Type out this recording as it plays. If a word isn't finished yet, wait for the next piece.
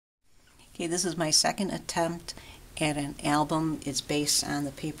Okay, this is my second attempt at an album. It's based on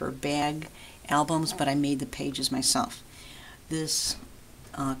the paper bag albums, but I made the pages myself. This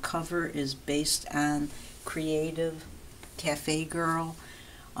cover is based on Creative Cafe Girl.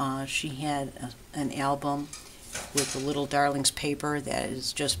 She had an album with the Little Darlings paper that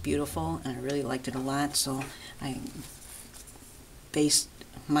is just beautiful, and I really liked it a lot, so I based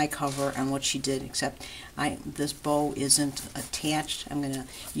my cover on what she did, except this bow isn't attached. I'm going to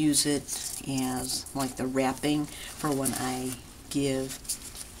use it as like the wrapping for when I give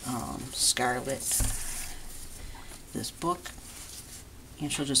Scarlett this book,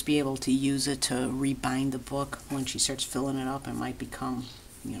 and she'll just be able to use it to rebind the book when she starts filling it up and might become,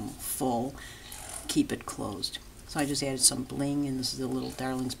 full. Keep it closed. So I just added some bling, and this is the Little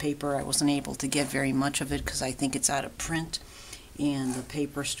Darlings paper. I wasn't able to get very much of it because I think it's out of print, and the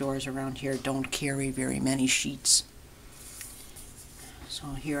paper stores around here don't carry very many sheets.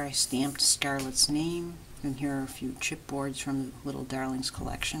 So here I stamped Scarlett's name, and here are a few chipboards from the Little Darlings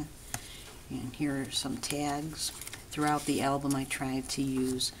collection. And here are some tags. Throughout the album I tried to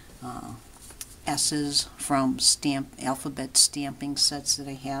use S's from alphabet stamping sets that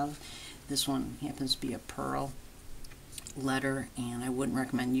I have. This one happens to be a pearl letter, and I wouldn't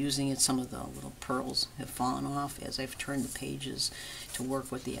recommend using it. Some of the little pearls have fallen off as I've turned the pages to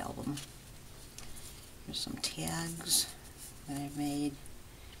work with the album. Here's some tags that I've made.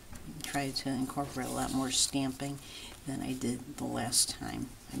 I tried to incorporate a lot more stamping than I did the last time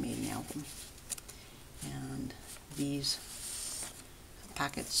I made an album. And these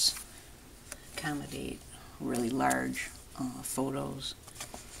pockets accommodate really large photos,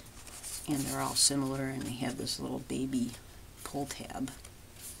 and they're all similar, and they have this little baby pull tab.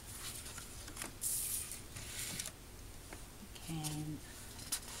 And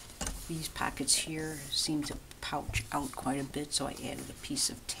these pockets here seem to pouch out quite a bit, so I added a piece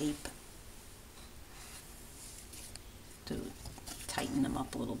of tape to tighten them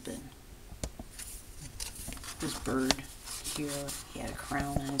up a little bit. This bird here, he had a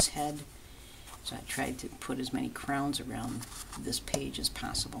crown on his head, so I tried to put as many crowns around this page as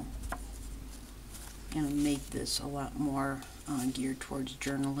possible, and make this a lot more geared towards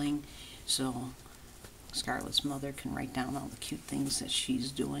journaling, so Scarlett's mother can write down all the cute things that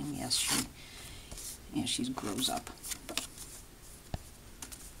she's doing as she grows up.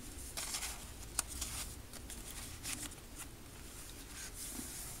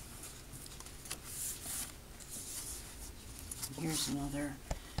 Here's a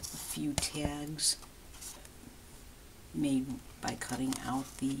few tags made by cutting out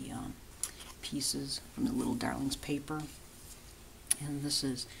the pieces from the Little Darlings paper. And this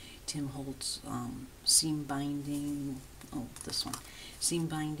is Tim Holtz seam binding. Oh, this one. Seam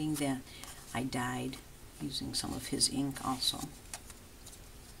binding that I dyed using some of his ink also.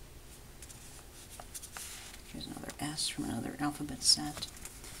 Here's another S from another alphabet set.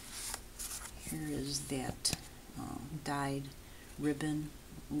 Here is that dyed ribbon.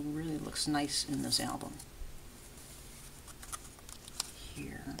 Really looks nice in this album.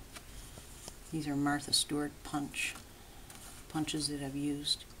 Here, these are Martha Stewart punches that I've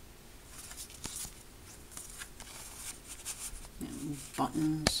used. And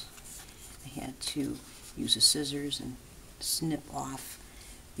buttons. I had to use the scissors and snip off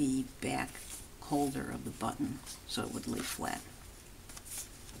the back holder of the button so it would lay flat.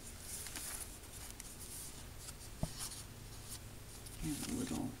 Here's a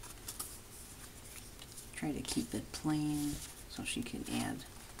little, try to keep it plain so she can add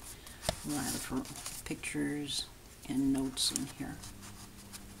a lot of her pictures and notes in here.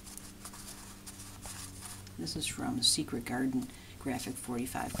 This is from the Secret Garden Graphic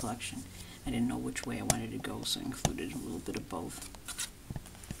 45 collection. I didn't know which way I wanted to go, so I included a little bit of both.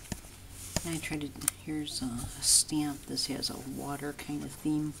 And I tried to, here's a stamp. This has a water kind of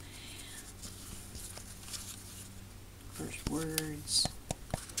theme. First words,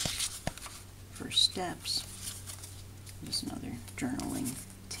 first steps. There's another journaling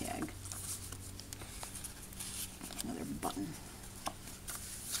tag. Another button.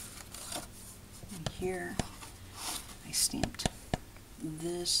 And here I stamped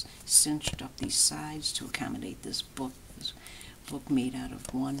this, cinched up these sides to accommodate this book. This book made out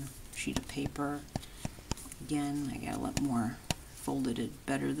of one sheet of paper. Again, I got a lot more, folded it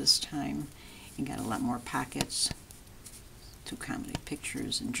better this time, and got a lot more pockets to accommodate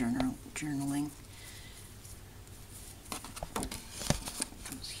pictures and journaling.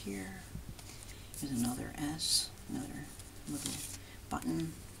 Goes here. Here's another S, another little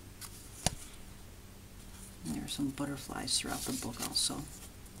button. And there are some butterflies throughout the book also.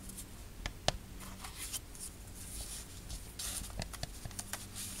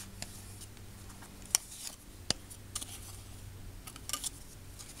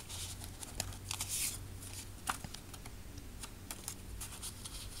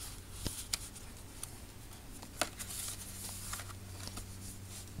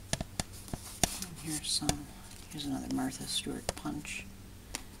 Here's another Martha Stewart punch.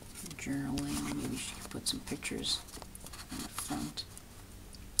 Journaling. Maybe she could put some pictures on the front.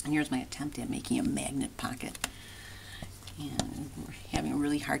 And here's my attempt at making a magnet pocket. And we're having a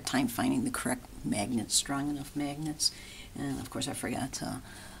really hard time finding the correct magnets, strong enough magnets. And of course I forgot to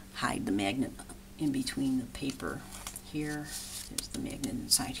hide the magnet in between the paper here. There's the magnet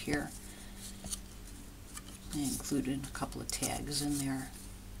inside here. I included a couple of tags in there.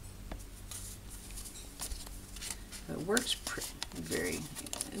 But it works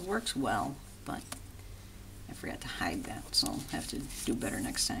it works well, but I forgot to hide that, so I'll have to do better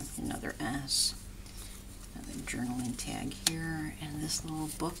next time. Another S. Another journaling tag here, and this little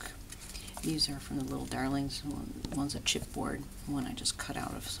book. These are from the Little Darlings. One's a chipboard, one I just cut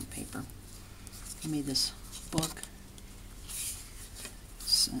out of some paper. I made this book.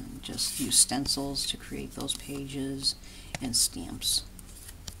 So just use stencils to create those pages and stamps.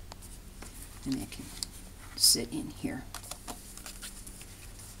 And they can sit in here.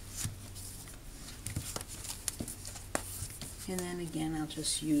 And then again, I'll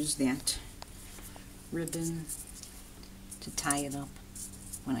just use that ribbon to tie it up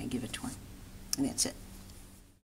when I give it to her. And that's it.